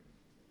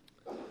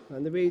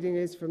And the reading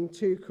is from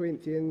 2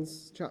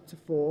 Corinthians chapter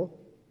 4,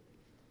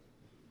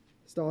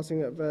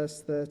 starting at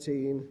verse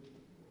 13.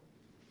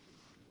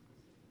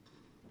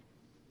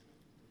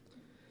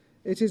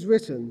 It is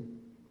written,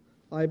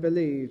 I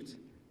believed,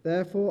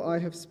 therefore I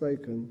have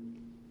spoken.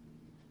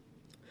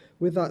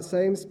 With that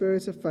same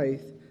spirit of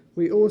faith,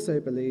 we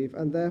also believe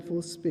and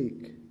therefore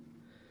speak,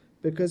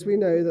 because we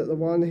know that the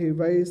one who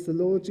raised the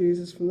Lord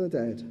Jesus from the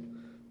dead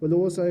will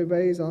also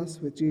raise us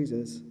with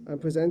Jesus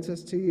and present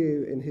us to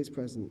you in his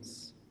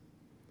presence.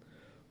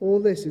 All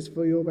this is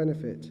for your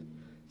benefit,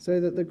 so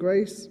that the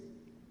grace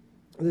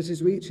that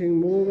is reaching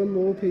more and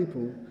more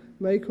people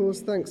may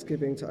cause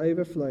thanksgiving to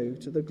overflow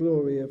to the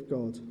glory of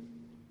God.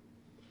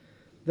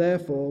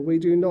 Therefore, we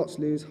do not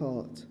lose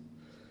heart.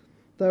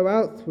 Though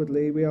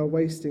outwardly we are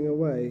wasting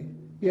away,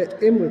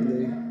 yet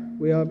inwardly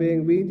we are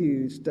being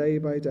renewed day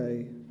by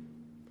day.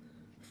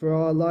 For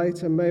our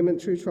light and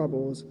momentary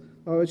troubles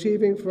are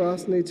achieving for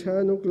us an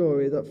eternal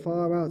glory that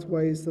far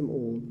outweighs them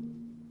all.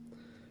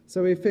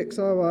 So we fix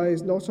our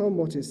eyes not on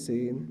what is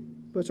seen,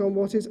 but on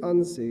what is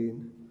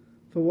unseen.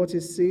 For what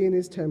is seen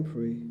is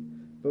temporary,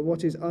 but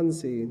what is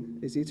unseen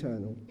is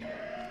eternal.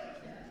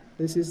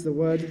 This is the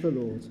word of the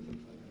Lord.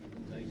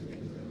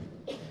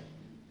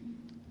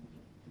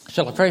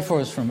 Shall I pray for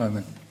us for a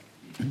moment?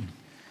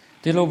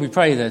 Dear Lord, we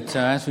pray that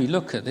as we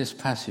look at this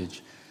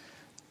passage,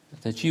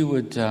 that you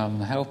would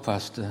help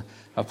us to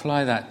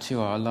apply that to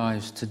our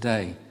lives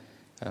today,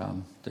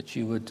 that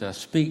you would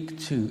speak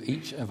to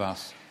each of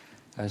us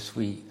as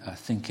we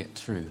think it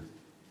through.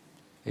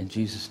 In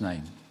Jesus'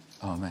 name,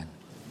 amen.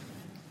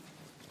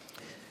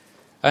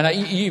 And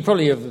you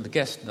probably have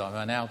guessed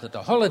by now that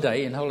the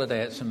holiday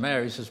at St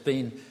Mary's has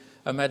been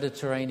a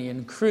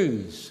Mediterranean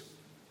cruise.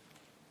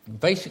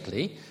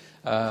 Basically,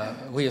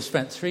 we have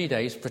spent 3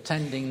 days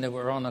pretending that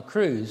we're on a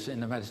cruise in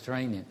the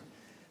Mediterranean.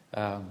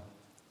 And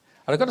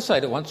I've got to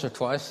say that once or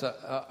twice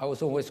I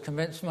was always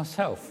convinced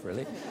myself,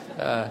 really.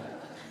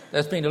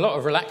 There's been a lot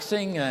of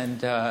relaxing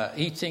and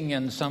eating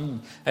and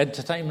some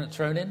entertainment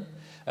thrown in.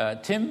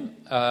 Tim,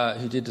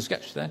 who did the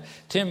sketch there,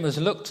 Tim has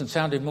looked and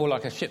sounded more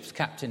like a ship's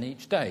captain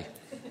each day.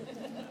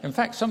 In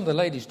fact, some of the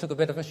ladies took a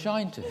bit of a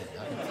shine to him.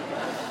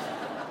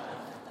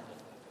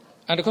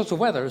 And of course the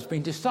weather has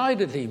been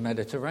decidedly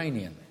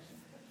Mediterranean.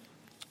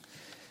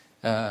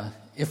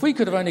 If we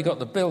could have only got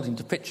the building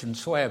to pitch and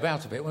sway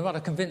about a bit, we might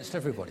have convinced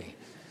everybody.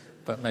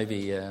 But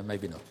maybe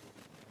not.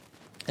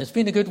 It's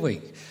been a good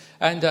week.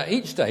 And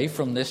each day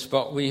from this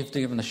spot we've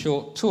given a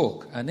short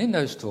talk. And in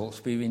those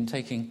talks we've been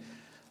taking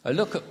a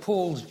look at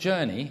Paul's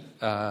journey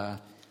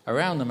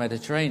around the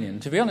Mediterranean.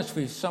 To be honest,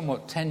 we've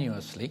somewhat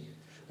tenuously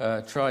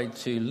tried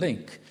to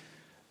link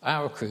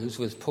our cruise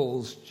with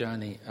Paul's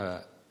journey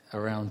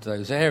around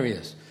those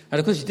areas. And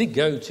of course he did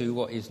go to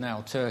what is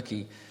now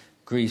Turkey,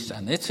 Greece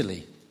and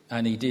Italy.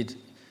 And he did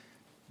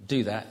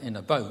do that in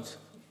a boat.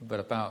 But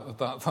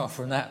apart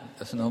from that,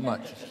 that's not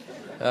much.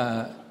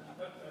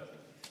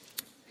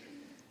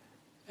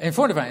 In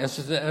point of fact,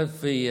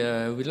 as we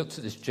looked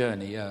at this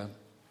journey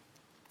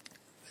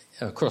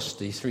across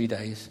the 3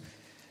 days,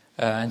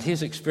 and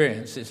his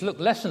experience, it's looked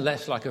less and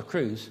less like a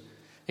cruise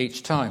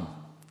each time.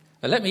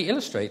 Let me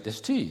illustrate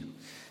this to you.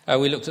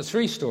 We looked at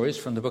 3 stories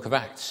from the book of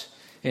Acts.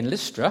 In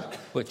Lystra,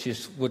 which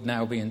would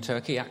now be in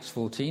Turkey, Acts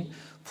 14,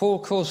 Paul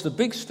caused a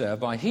big stir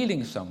by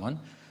healing someone,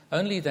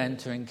 only then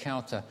to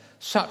encounter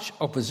such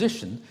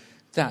opposition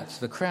that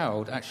the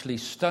crowd actually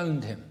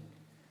stoned him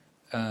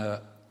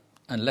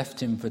and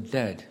left him for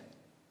dead.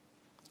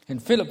 In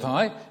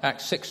Philippi,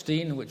 Acts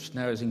 16, which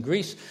now is in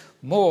Greece,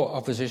 more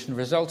opposition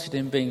resulted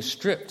in being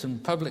stripped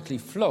and publicly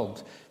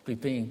flogged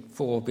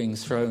before being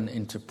thrown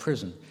into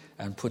prison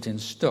and put in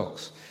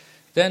stocks.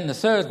 Then the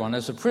third one,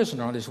 as a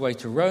prisoner on his way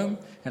to Rome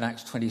in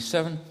Acts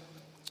 27,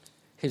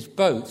 his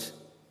boat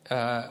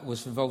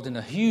was involved in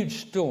a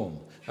huge storm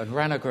and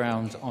ran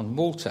aground on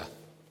Malta.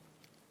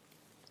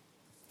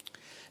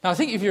 Now, I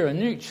think if you're a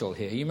neutral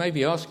here, you may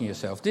be asking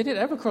yourself, did it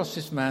ever cross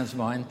this man's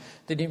mind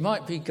that he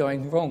might be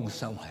going wrong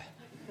somewhere?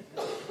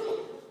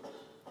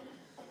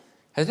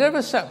 Has he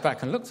ever sat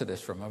back and looked at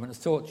this for a moment and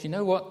thought, you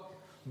know what,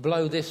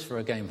 blow this for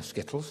a game of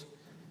Skittles.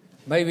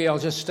 Maybe I'll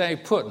just stay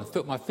put and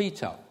put my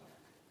feet up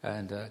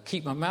and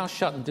keep my mouth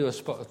shut and do a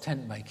spot of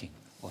tent making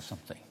or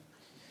something.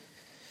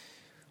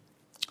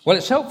 Well,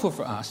 it's helpful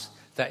for us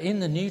that in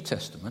the New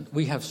Testament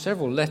we have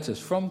several letters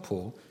from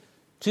Paul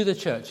to the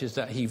churches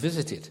that he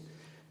visited.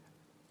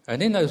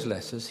 And in those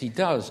letters he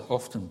does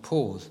often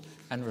pause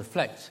and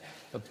reflect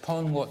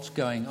upon what's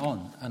going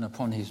on and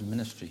upon his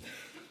ministry.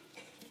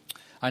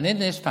 And in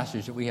this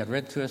passage that we had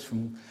read to us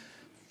from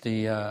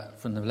the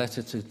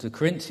letter to the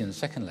Corinthians,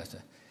 second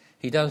letter,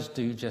 he does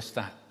do just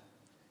that.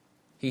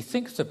 He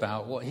thinks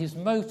about what his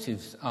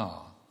motives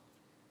are,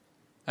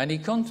 and he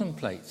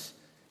contemplates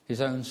his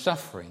own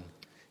suffering,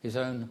 his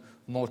own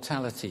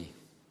mortality,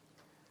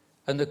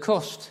 and the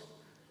cost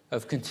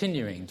of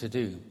continuing to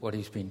do what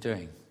he's been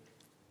doing.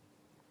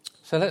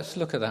 So let's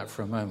look at that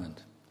for a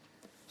moment.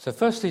 So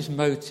first, his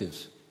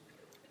motives.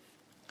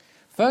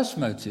 First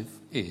motive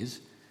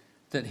is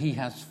that he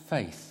has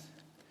faith.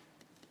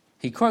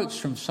 He quotes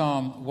from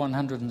Psalm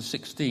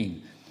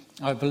 116,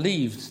 "I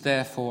believed,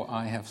 therefore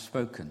I have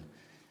spoken."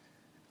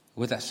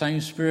 With that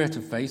same spirit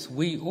of faith,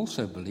 we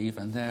also believe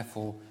and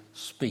therefore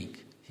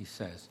speak, he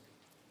says.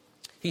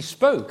 He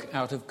spoke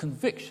out of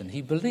conviction.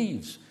 He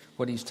believes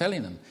what he's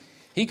telling them.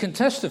 He can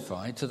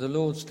testify to the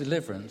Lord's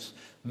deliverance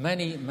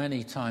many,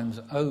 many times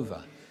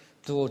over.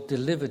 The Lord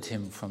delivered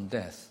him from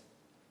death.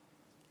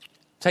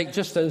 Take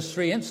just those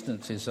three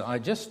instances that I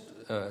just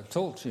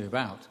talked to you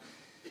about.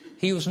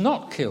 He was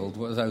not killed,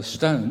 though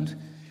stoned.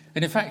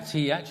 And in fact,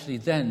 he actually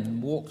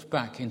then walked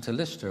back into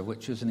Lystra,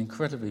 which was an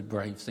incredibly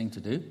brave thing to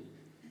do.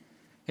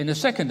 In the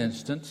second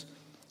instance,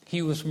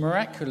 he was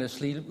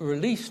miraculously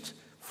released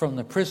from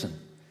the prison.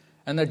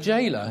 And the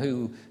jailer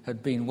who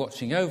had been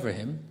watching over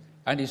him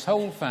and his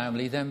whole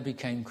family then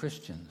became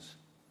Christians.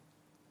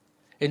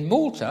 In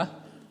Malta,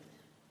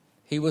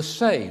 he was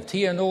saved.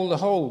 He and the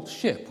whole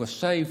ship were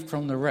saved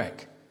from the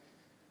wreck,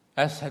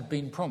 as had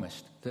been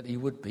promised that he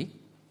would be.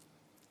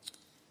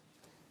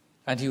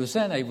 And he was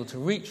then able to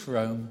reach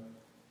Rome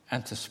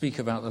and to speak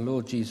about the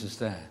Lord Jesus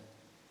there.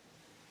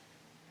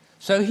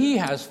 So he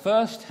has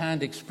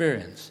first-hand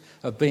experience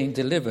of being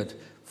delivered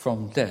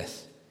from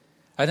death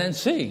and then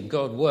seeing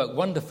God work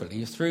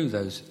wonderfully through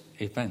those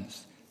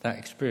events, that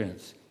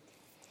experience.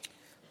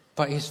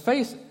 But his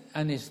faith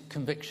and his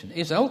conviction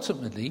is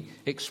ultimately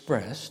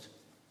expressed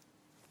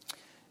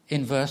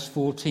in verse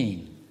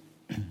 14.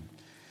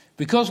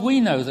 "Because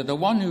we know that the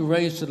one who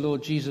raised the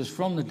Lord Jesus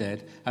from the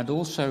dead and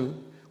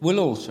will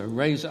also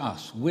raise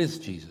us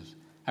with Jesus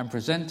and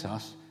present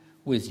us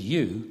with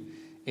you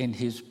in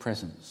his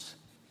presence."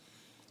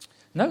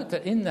 Note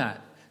that in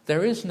that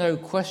there is no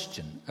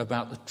question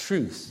about the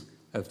truth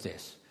of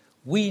this.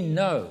 We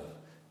know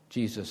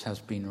Jesus has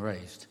been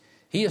raised.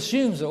 He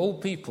assumes that all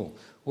people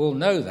will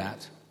know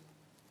that,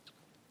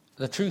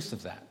 the truth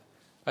of that,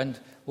 and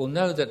will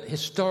know that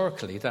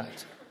historically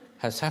that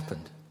has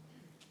happened.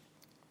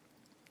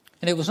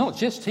 And it was not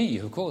just he,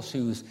 of course,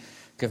 who was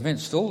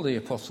convinced. All the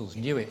apostles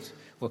knew it,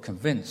 were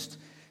convinced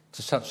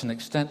to such an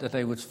extent that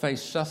they would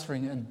face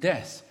suffering and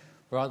death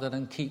rather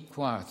than keep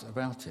quiet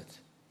about it.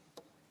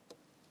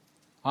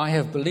 "I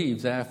have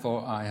believed,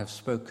 therefore I have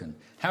spoken."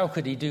 How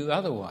could he do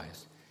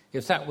otherwise?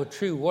 If that were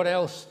true, what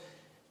else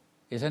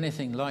is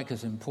anything like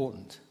as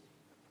important?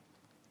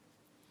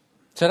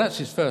 So that's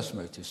his first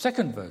motive.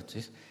 Second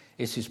motive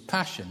is his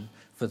passion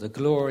for the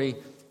glory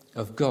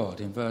of God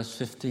in verse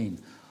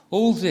 15.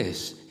 "All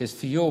this is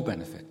for your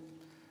benefit,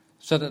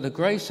 so that the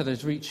grace that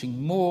is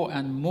reaching more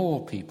and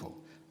more people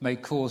may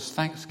cause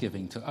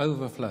thanksgiving to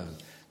overflow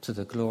to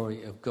the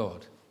glory of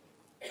God."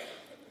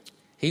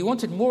 He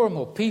wanted more and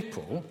more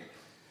people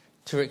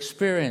to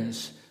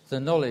experience the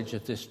knowledge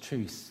of this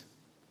truth,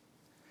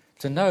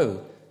 to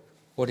know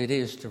what it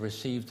is to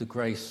receive the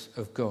grace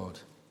of God,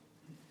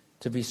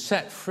 to be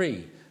set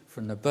free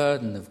from the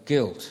burden of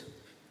guilt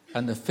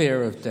and the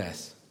fear of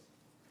death,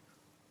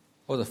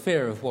 or the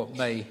fear of what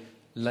may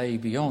lay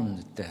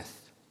beyond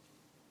death.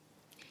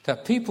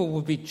 That people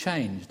would be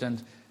changed,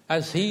 and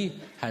as he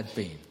had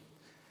been,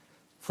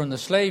 from the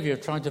slavery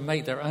of trying to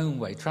make their own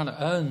way, trying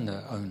to earn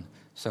their own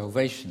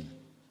salvation,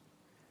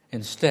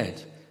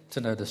 instead to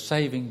know the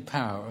saving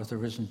power of the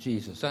risen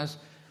Jesus, as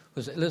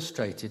was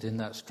illustrated in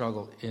that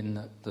struggle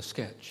in the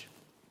sketch.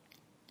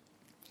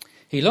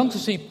 He longed to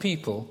see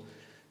people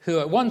who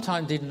at one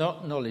time did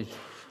not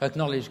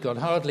acknowledge God,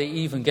 hardly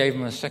even gave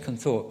him a second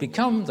thought,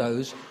 become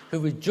those who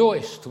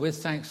rejoiced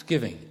with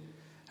thanksgiving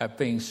at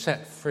being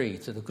set free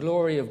to the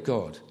glory of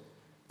God,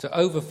 to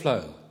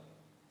overflow.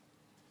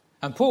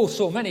 And Paul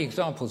saw many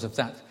examples of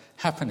that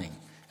happening,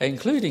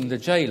 including the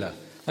jailer.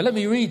 Now let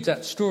me read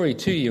that story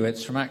to you.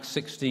 It's from Acts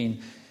 16.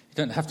 You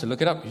don't have to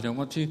look it up if you don't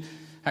want to.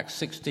 Acts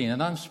 16,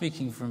 and I'm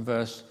speaking from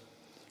verse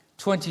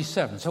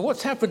 27. So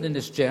what's happened in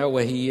this jail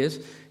where he is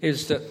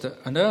that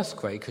an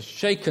earthquake has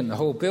shaken the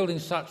whole building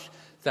such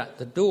that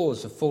the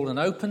doors have fallen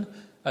open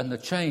and the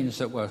chains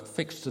that were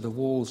fixed to the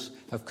walls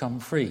have come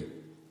free.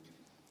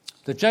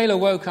 The jailer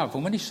woke up,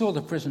 and when he saw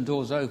the prison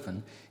doors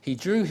open, he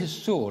drew his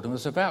sword and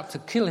was about to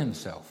kill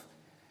himself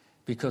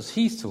because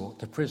he thought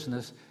the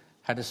prisoners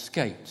had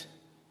escaped.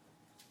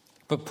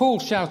 But Paul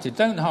shouted,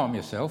 "Don't harm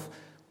yourself.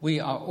 We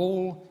are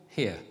all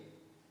here."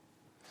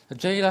 The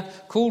jailer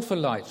called for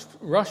lights,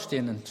 rushed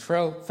in and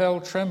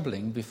fell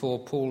trembling before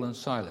Paul and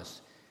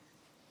Silas.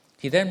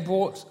 He then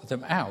brought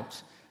them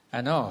out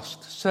and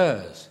asked,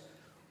 "Sirs,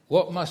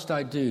 what must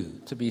I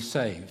do to be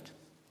saved?"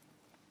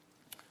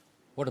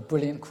 What a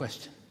brilliant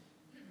question.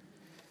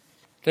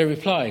 They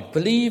replied,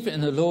 "Believe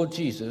in the Lord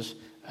Jesus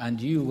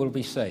and you will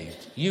be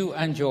saved, you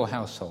and your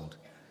household."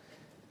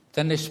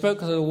 Then they spoke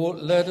the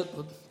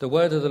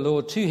word of the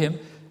Lord to him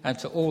and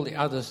to all the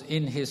others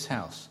in his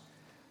house.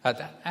 At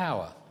that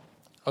hour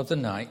of the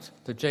night,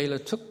 the jailer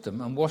took them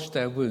and washed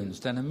their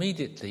wounds. Then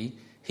immediately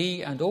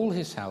he and all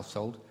his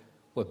household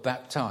were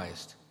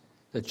baptized.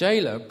 The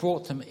jailer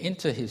brought them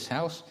into his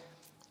house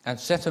and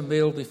set a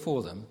meal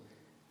before them.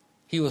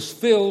 He was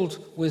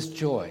filled with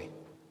joy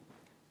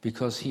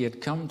because he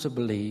had come to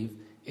believe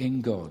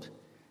in God,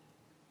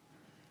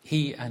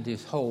 he and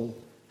his whole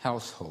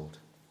household.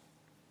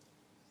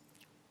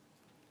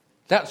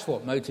 That's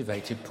what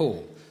motivated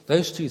Paul.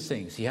 Those two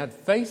things. He had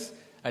faith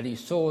and he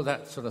saw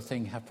that sort of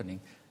thing happening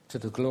to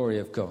the glory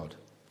of God.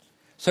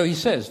 So he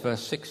says,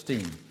 verse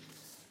 16,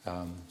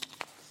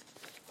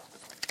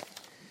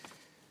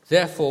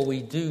 therefore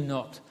we do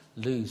not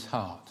lose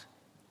heart.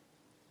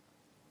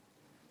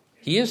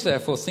 He is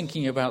therefore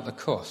thinking about the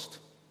cost.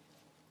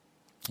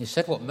 He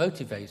said what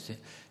motivates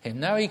him.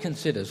 Now he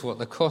considers what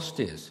the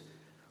cost is,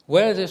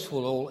 where this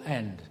will all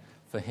end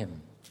for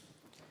him.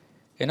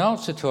 In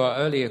answer to our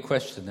earlier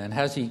question then,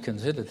 has he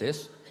considered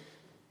this?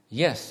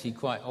 Yes, he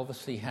quite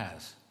obviously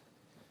has.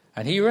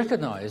 And he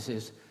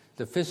recognizes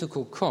the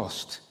physical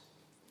cost.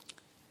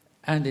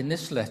 And in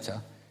this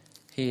letter,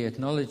 he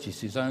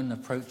acknowledges his own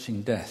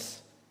approaching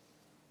death.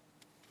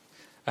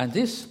 And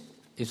this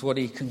is what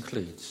he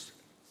concludes.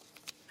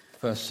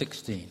 Verse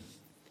 16.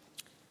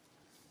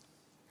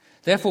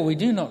 Therefore we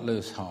do not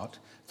lose heart,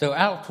 though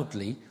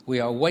outwardly we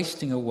are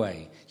wasting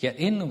away, yet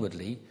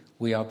inwardly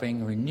we are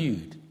being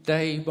renewed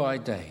day by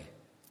day.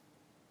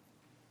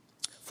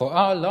 For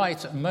our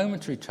light and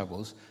momentary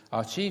troubles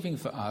are achieving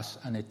for us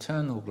an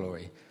eternal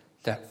glory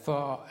that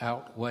far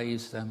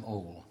outweighs them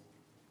all.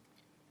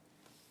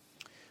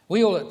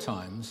 We all at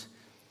times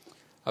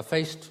are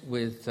faced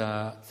with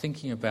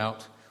thinking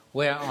about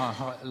where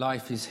our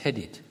life is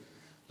headed.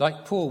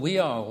 Like Paul, we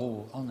are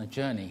all on a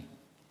journey.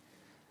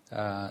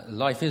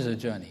 Life is a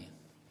journey.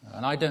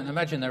 And I don't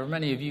imagine there are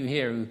many of you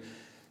here who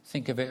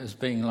think of it as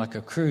being like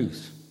a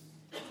cruise.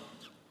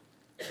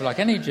 But like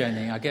any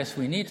journey, I guess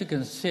we need to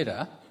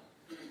consider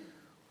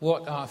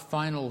what our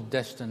final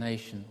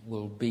destination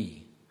will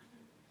be.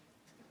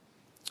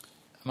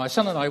 My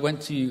son and I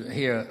went to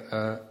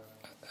hear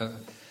an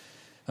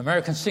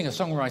American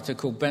singer-songwriter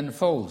called Ben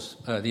Folds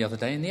the other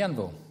day in the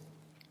Anvil.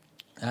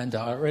 And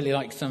I really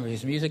liked some of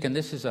his music, and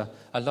this is a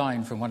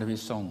line from one of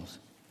his songs.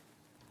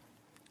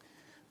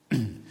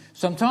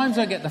 Sometimes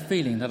I get the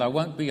feeling that I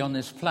won't be on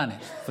this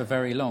planet for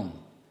very long.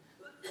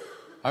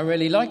 I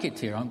really like it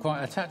here. I'm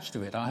quite attached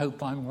to it. I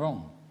hope I'm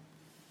wrong.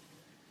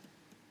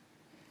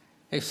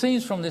 It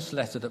seems from this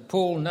letter that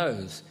Paul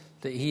knows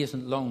that he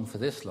isn't long for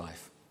this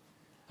life,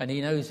 and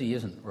he knows he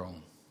isn't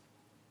wrong.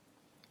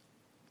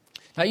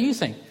 Now you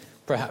think,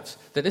 perhaps,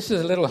 that this is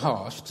a little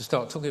harsh to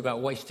start talking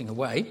about wasting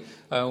away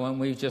when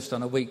we've just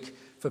done a week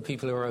for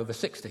people who are over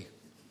 60.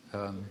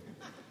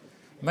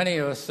 Many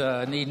of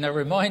us need no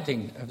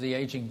reminding of the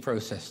aging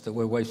process that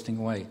we're wasting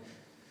away.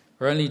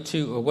 We're only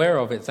too aware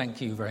of it,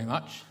 thank you very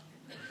much.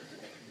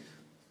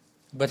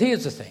 But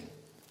here's the thing.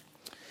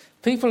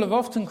 People have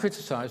often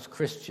criticised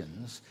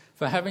Christians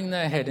for having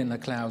their head in the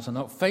clouds and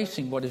not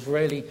facing what is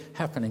really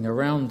happening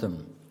around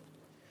them.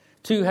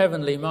 Too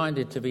heavenly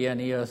minded to be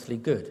any earthly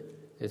good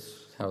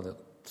is how the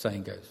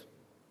saying goes.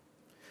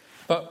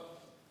 But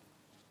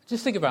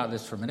just think about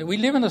this for a minute. We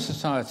live in a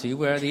society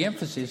where the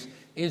emphasis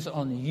is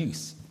on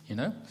youth,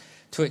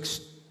 to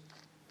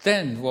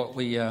extend what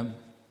we, to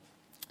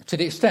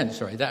the extent,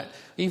 that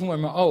even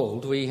when we're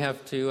old, we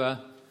have to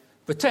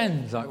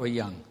pretend like we're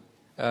young,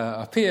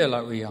 appear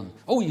like we're young.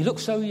 Oh, you look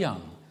so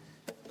young.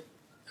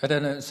 I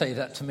don't say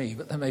that to me,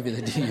 but maybe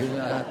they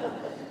do.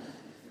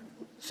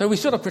 So we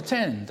sort of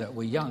pretend that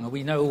we're young, and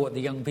we know what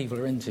the young people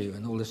are into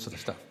and all this sort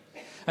of stuff.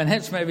 And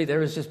hence maybe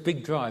there is this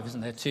big drive,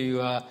 isn't there,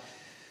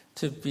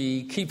 to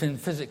be keeping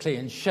physically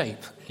in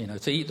shape,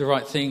 to eat the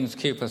right things,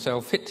 keep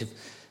ourselves fit,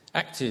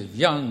 active,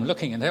 young,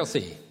 looking and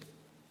healthy.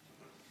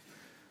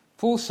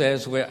 Paul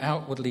says we're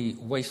outwardly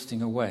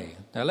wasting away.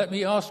 Now let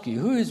me ask you,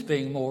 who is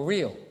being more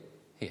real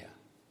here?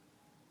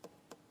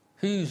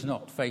 Who's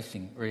not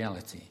facing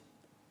reality?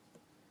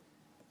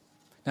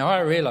 Now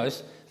I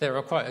realise there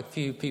are quite a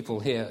few people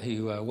here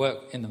who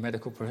work in the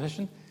medical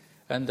profession,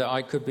 and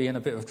I could be in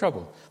a bit of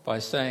trouble by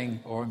saying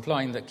or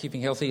implying that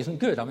keeping healthy isn't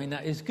good. I mean,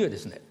 that is good,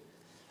 isn't it?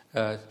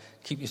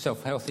 Keep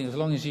yourself healthy as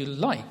long as you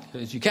like,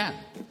 as you can.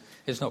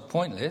 It's not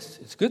pointless,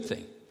 it's a good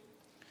thing.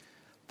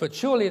 But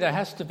surely there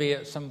has to be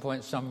at some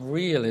point some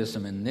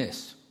realism in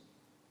this.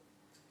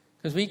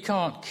 Because we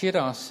can't kid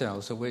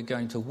ourselves that we're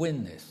going to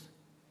win this.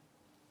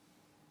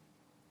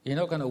 You're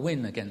not going to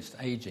win against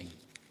aging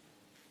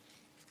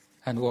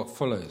and what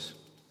follows.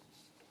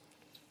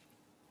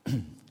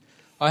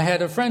 I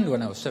had a friend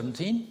when I was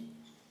 17.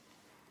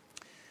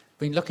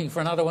 Been looking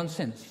for another one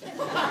since.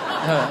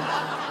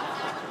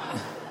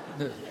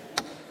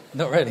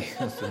 Not really.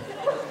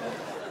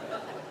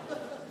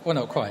 Well,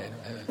 not quite.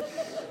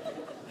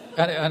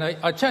 And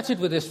I chatted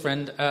with this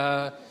friend.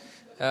 At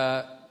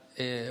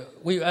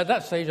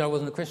that stage, I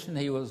wasn't a Christian.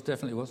 He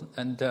definitely wasn't.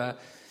 And we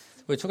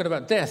were talking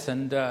about death.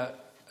 And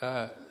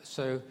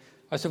so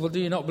I said, "Well, do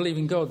you not believe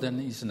in God?" Then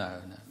he said,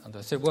 "No." And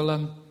I said, "Well,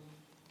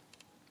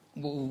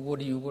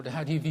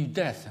 how do you view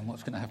death and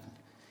what's going to happen?"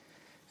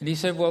 And he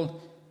said,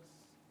 well,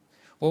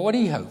 what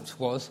he hoped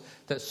was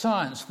that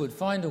science would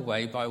find a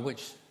way by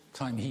which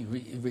time he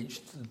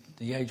reached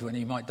the age when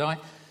he might die,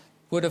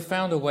 would have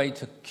found a way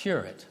to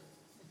cure it.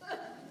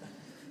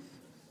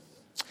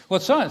 Well,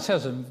 science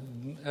has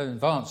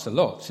advanced a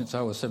lot since I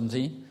was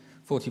 17,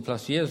 40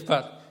 plus years,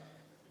 but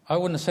I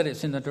wouldn't have said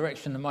it's in the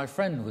direction that my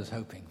friend was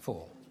hoping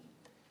for.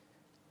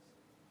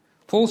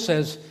 Paul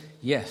says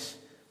yes,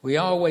 we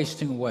are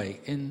wasting away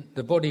in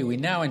the body we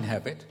now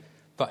inhabit,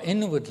 but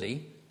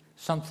inwardly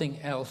something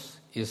else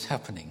is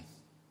happening.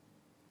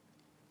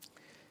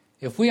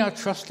 If we are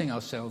trusting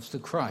ourselves to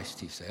Christ,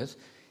 he says,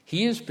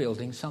 he is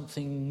building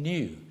something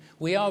new.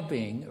 We are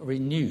being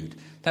renewed.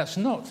 That's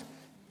not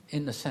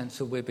in the sense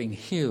that we're being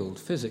healed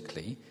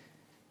physically,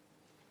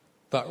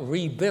 but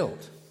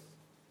rebuilt.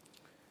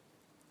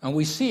 And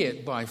we see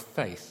it by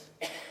faith.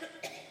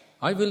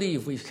 I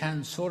believe we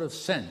can sort of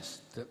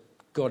sense that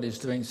God is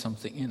doing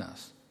something in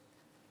us.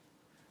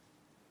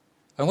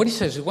 And what he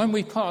says is when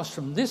we pass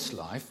from this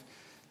life,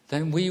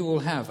 then we will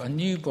have a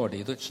new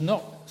body that's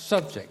not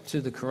subject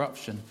to the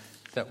corruption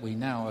that we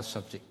now are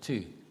subject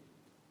to.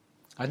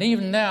 And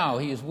even now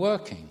he is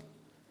working.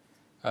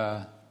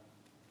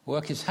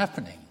 Work is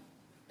happening,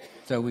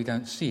 though we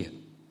don't see it.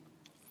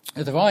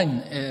 At the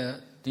Vine,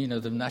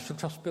 the National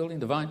Trust building,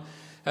 the Vine,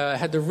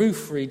 had the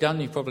roof redone.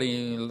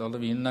 A lot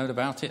of you know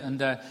about it.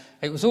 And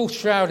it was all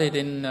shrouded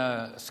in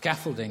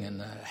scaffolding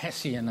and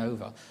hessian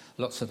over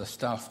lots of the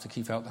stuff to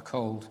keep out the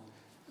cold.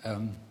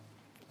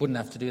 Wouldn't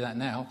have to do that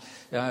now.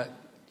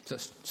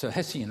 So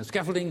hessian and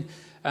scaffolding.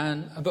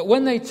 But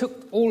when they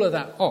took all of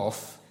that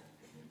off,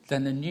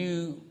 then the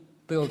new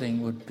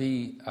building would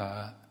be,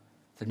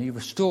 the new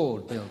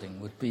restored building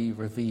would be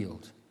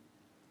revealed.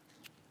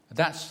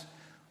 That's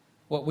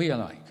what we are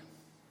like.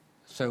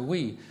 So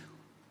it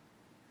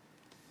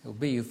will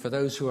be for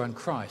those who are in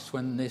Christ,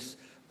 when this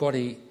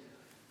body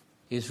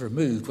is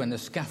removed, when the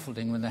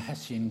scaffolding, when the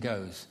hessian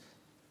goes,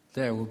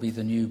 there will be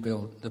the new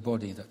the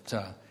body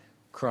that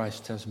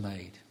Christ has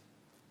made.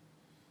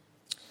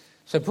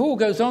 So Paul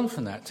goes on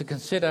from that to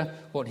consider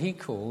what he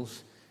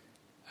calls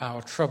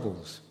our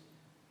troubles.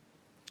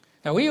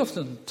 Now we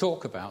often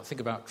think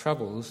about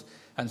troubles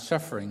and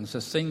sufferings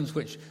as things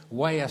which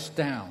weigh us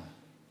down.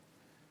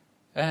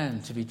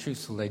 And to be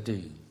truthful, they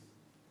do.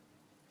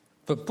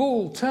 But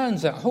Paul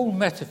turns that whole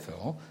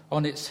metaphor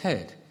on its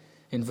head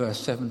in verse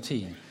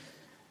 17.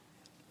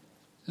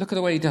 Look at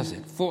the way he does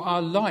it. For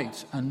our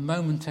light and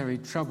momentary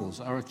troubles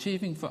are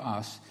achieving for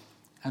us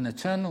an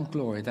eternal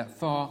glory that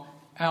far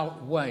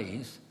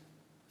outweighs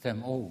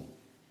them all.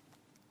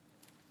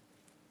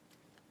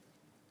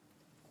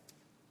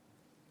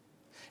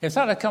 If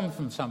that had come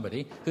from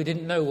somebody who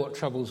didn't know what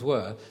troubles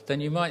were,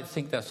 then you might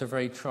think that's a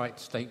very trite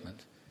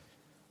statement.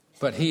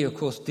 But he, of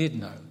course, did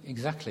know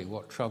exactly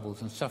what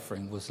troubles and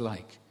suffering was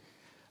like.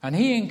 And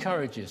he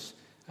declares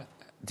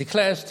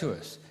to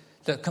us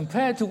that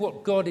compared to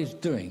what God is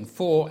doing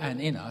for and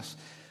in us,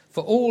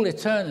 for all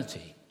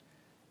eternity,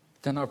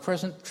 then our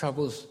present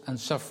troubles and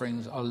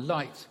sufferings are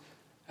light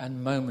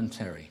and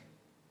momentary.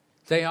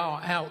 They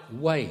are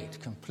outweighed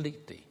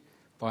completely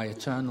by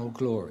eternal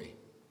glory.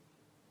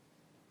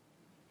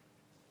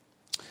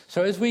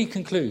 So as we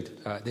conclude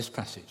this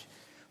passage,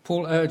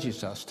 Paul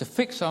urges us to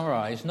fix our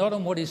eyes not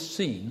on what is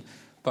seen,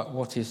 but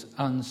what is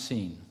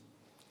unseen.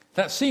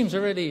 That seems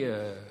a really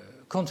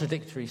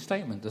contradictory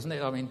statement, doesn't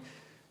it? I mean,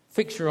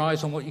 fix your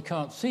eyes on what you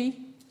can't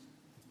see?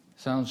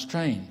 Sounds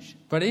strange.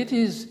 But it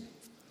is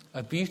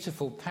a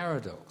beautiful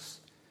paradox.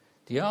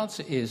 The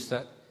answer is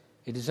that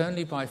it is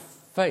only by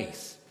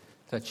faith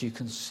that you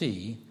can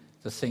see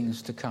the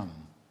things to come.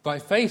 By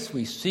faith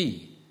we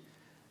see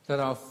that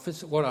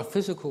what our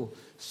physical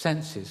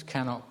senses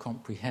cannot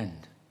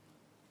comprehend.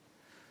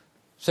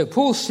 So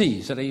Paul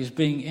sees that he is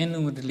being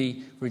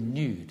inwardly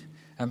renewed,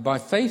 and by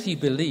faith he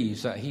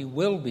believes that he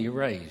will be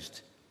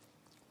raised,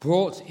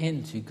 brought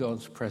into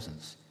God's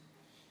presence.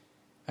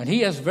 And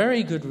he has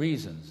very good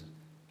reasons,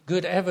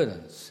 good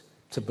evidence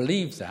to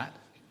believe that,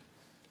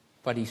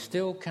 but he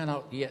still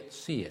cannot yet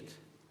see it.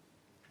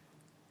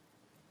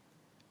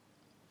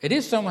 It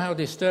is somehow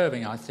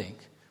disturbing, I think,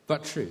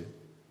 but true,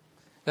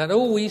 that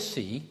all we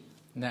see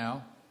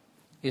now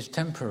is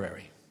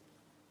temporary.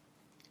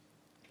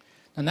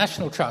 The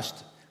National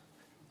Trust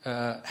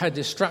had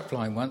this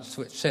strapline once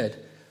which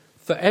said,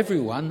 "For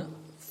everyone,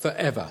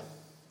 forever."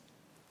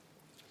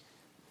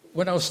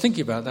 When I was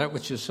thinking about that,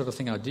 which is the sort of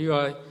thing I do,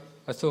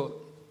 I thought,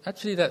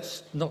 actually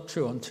that's not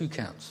true on two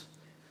counts.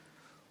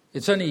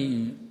 It's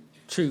only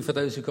true for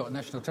those who've got a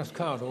National Trust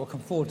card or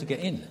can afford to get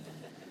in.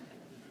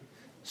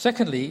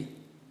 Secondly,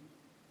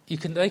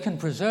 they can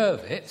preserve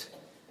it,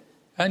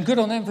 and good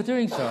on them for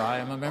doing so. I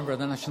am a member of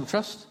the National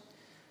Trust.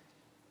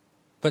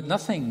 But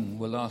nothing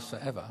will last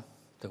forever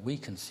that we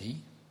can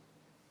see.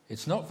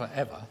 It's not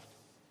forever.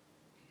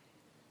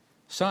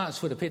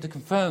 Science would appear to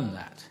confirm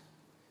that.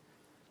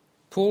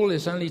 Paul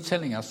is only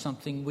telling us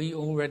something we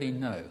already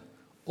know.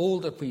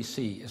 All that we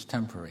see is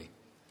temporary.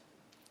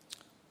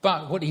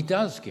 But what he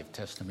does give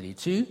testimony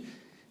to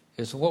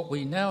is what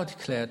we now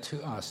declare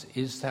to us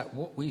is that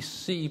what we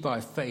see by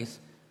faith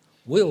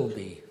will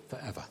be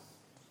forever.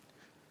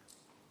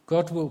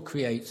 God will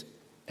create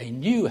a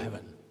new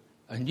heaven,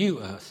 a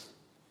new earth.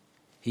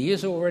 He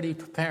is already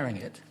preparing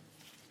it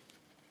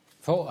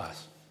for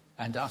us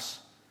and us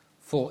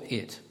for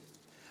it.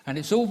 And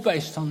it's all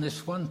based on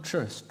this one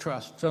truth,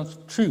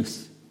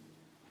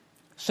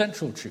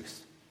 central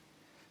truth,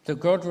 that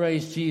God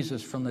raised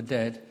Jesus from the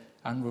dead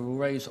and will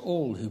raise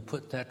all who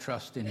put their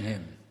trust in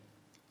him.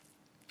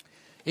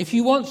 If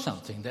you want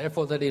something,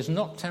 therefore, that is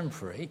not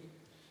temporary,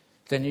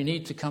 then you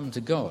need to come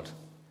to God.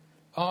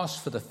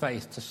 Ask for the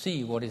faith to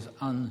see what is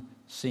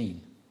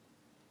unseen.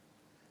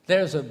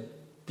 There's a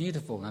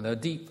beautiful and a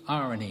deep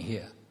irony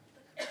here,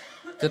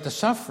 that the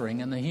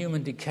suffering and the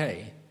human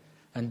decay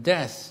and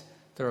death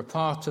that are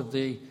part of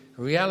the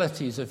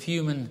realities of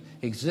human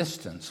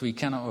existence, we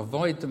cannot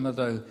avoid them,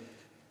 although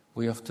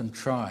we often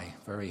try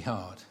very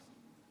hard.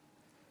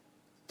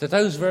 That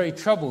those very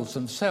troubles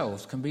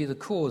themselves can be the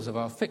cause of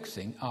our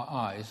fixing our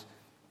eyes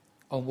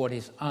on what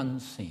is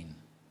unseen.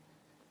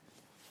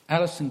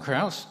 Alison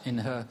Krauss, in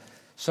her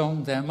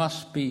song, There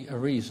Must Be a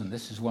Reason,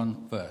 this is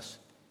one verse.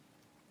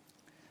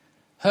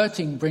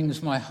 Hurting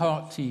brings my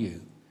heart to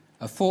you,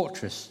 a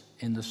fortress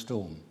in the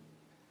storm.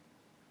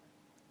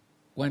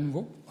 When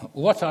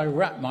what I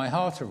wrap my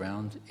heart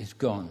around is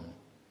gone,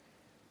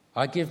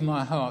 I give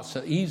my heart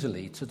so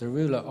easily to the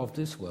ruler of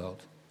this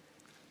world,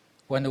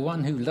 when the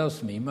one who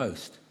loves me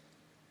most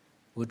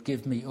would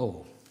give me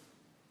all.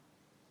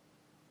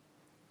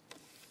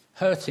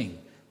 Hurting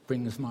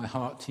brings my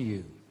heart to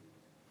you.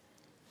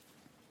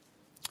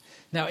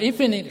 Now,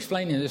 if in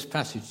explaining this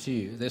passage to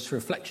you, this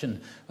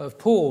reflection of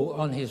Paul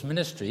on his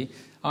ministry,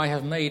 I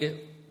have made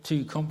it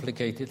too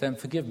complicated, then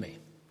forgive me.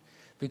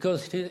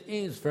 Because it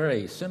is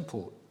very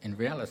simple in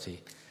reality.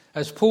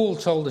 As Paul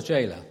told the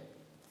jailer,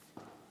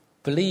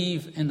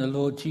 believe in the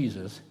Lord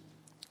Jesus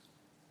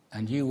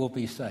and you will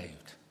be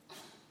saved.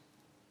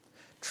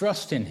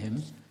 Trust in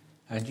him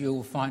and you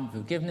will find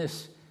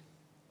forgiveness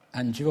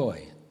and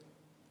joy,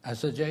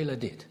 as the jailer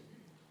did.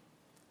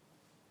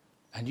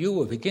 And you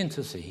will begin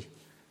to see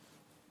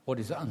what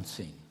is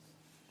unseen.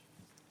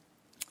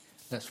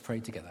 Let's pray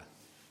together.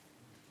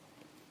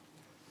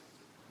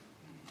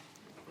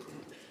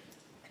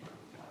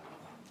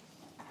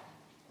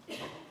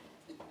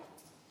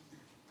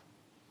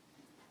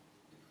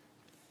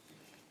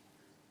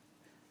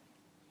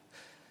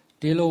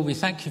 Dear Lord, we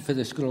thank you for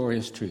this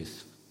glorious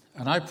truth.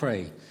 And I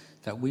pray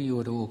that we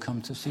would all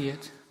come to see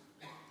it,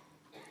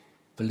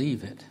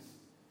 believe it,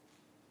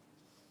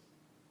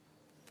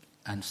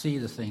 and see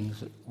the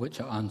things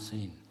which are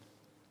unseen.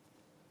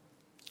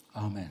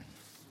 Amen.